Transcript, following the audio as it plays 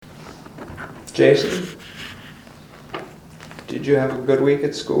Jason, did you have a good week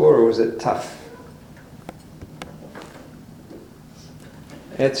at school or was it tough?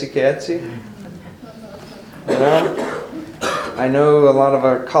 Etsy catsy? You know, I know a lot of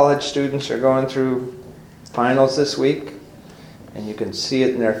our college students are going through finals this week, and you can see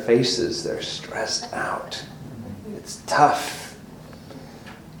it in their faces. They're stressed out. It's tough.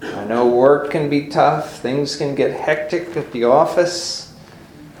 I know work can be tough. Things can get hectic at the office.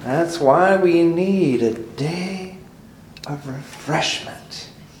 That's why we need a day of refreshment.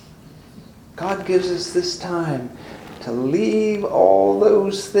 God gives us this time to leave all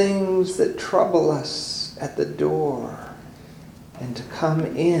those things that trouble us at the door and to come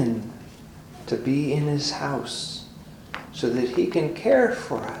in, to be in His house so that He can care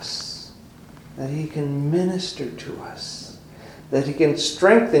for us, that He can minister to us, that He can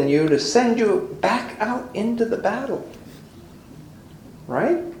strengthen you to send you back out into the battle.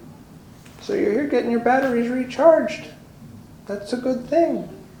 Right? So you're here getting your batteries recharged. That's a good thing.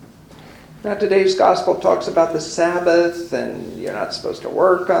 Now today's gospel talks about the Sabbath, and you're not supposed to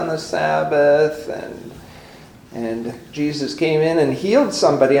work on the Sabbath, and Jesus came in and healed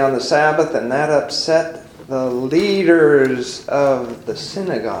somebody on the Sabbath, and that upset the leaders of the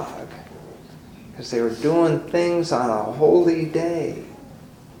synagogue because they were doing things on a holy day.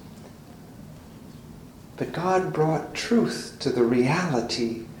 But God brought truth to the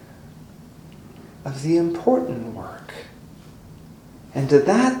reality of the important work. And to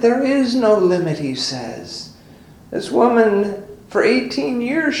that there is no limit, He says. This woman, for 18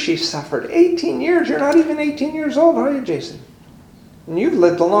 years she suffered. 18 years? You're not even 18 years old, are you, Jason? And you've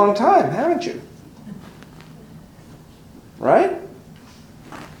lived a long time, haven't you? Right?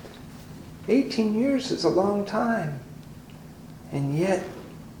 18 years is a long time. And yet,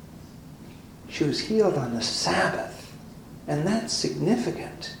 she was healed on the Sabbath. And that's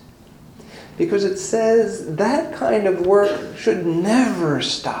significant. Because it says that kind of work should never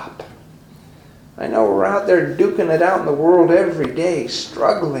stop. I know we're out there duking it out in the world every day,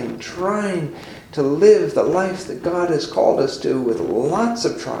 struggling, trying to live the life that God has called us to with lots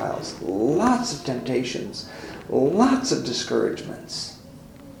of trials, lots of temptations, lots of discouragements.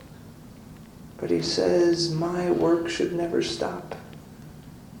 But He says, my work should never stop.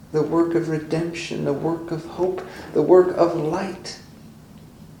 The work of redemption, the work of hope, the work of light.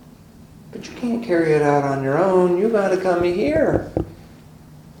 But you can't carry it out on your own. You got to come here.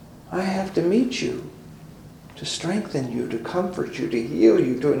 I have to meet you, to strengthen you, to comfort you, to heal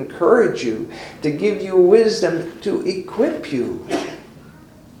you, to encourage you, to give you wisdom, to equip you.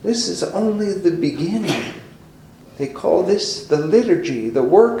 This is only the beginning. They call this the liturgy, the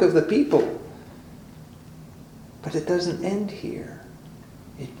work of the people. But it doesn't end here.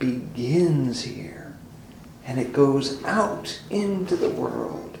 It begins here. And it goes out into the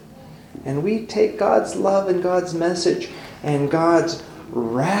world. And we take God's love and God's message and God's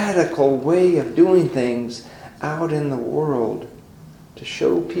radical way of doing things out in the world to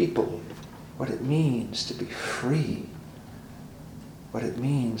show people what it means to be free, what it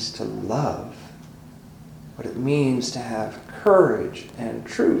means to love, what it means to have courage and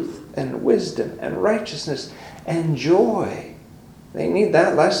truth and wisdom and righteousness and joy. They need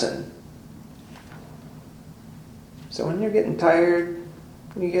that lesson. So when you're getting tired,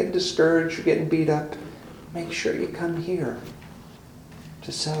 when you get discouraged, you're getting beat up, make sure you come here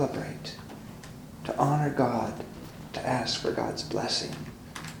to celebrate, to honor God, to ask for God's blessing,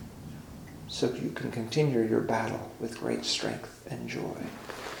 so you can continue your battle with great strength and joy.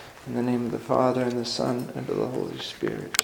 In the name of the Father, and the Son, and of the Holy Spirit.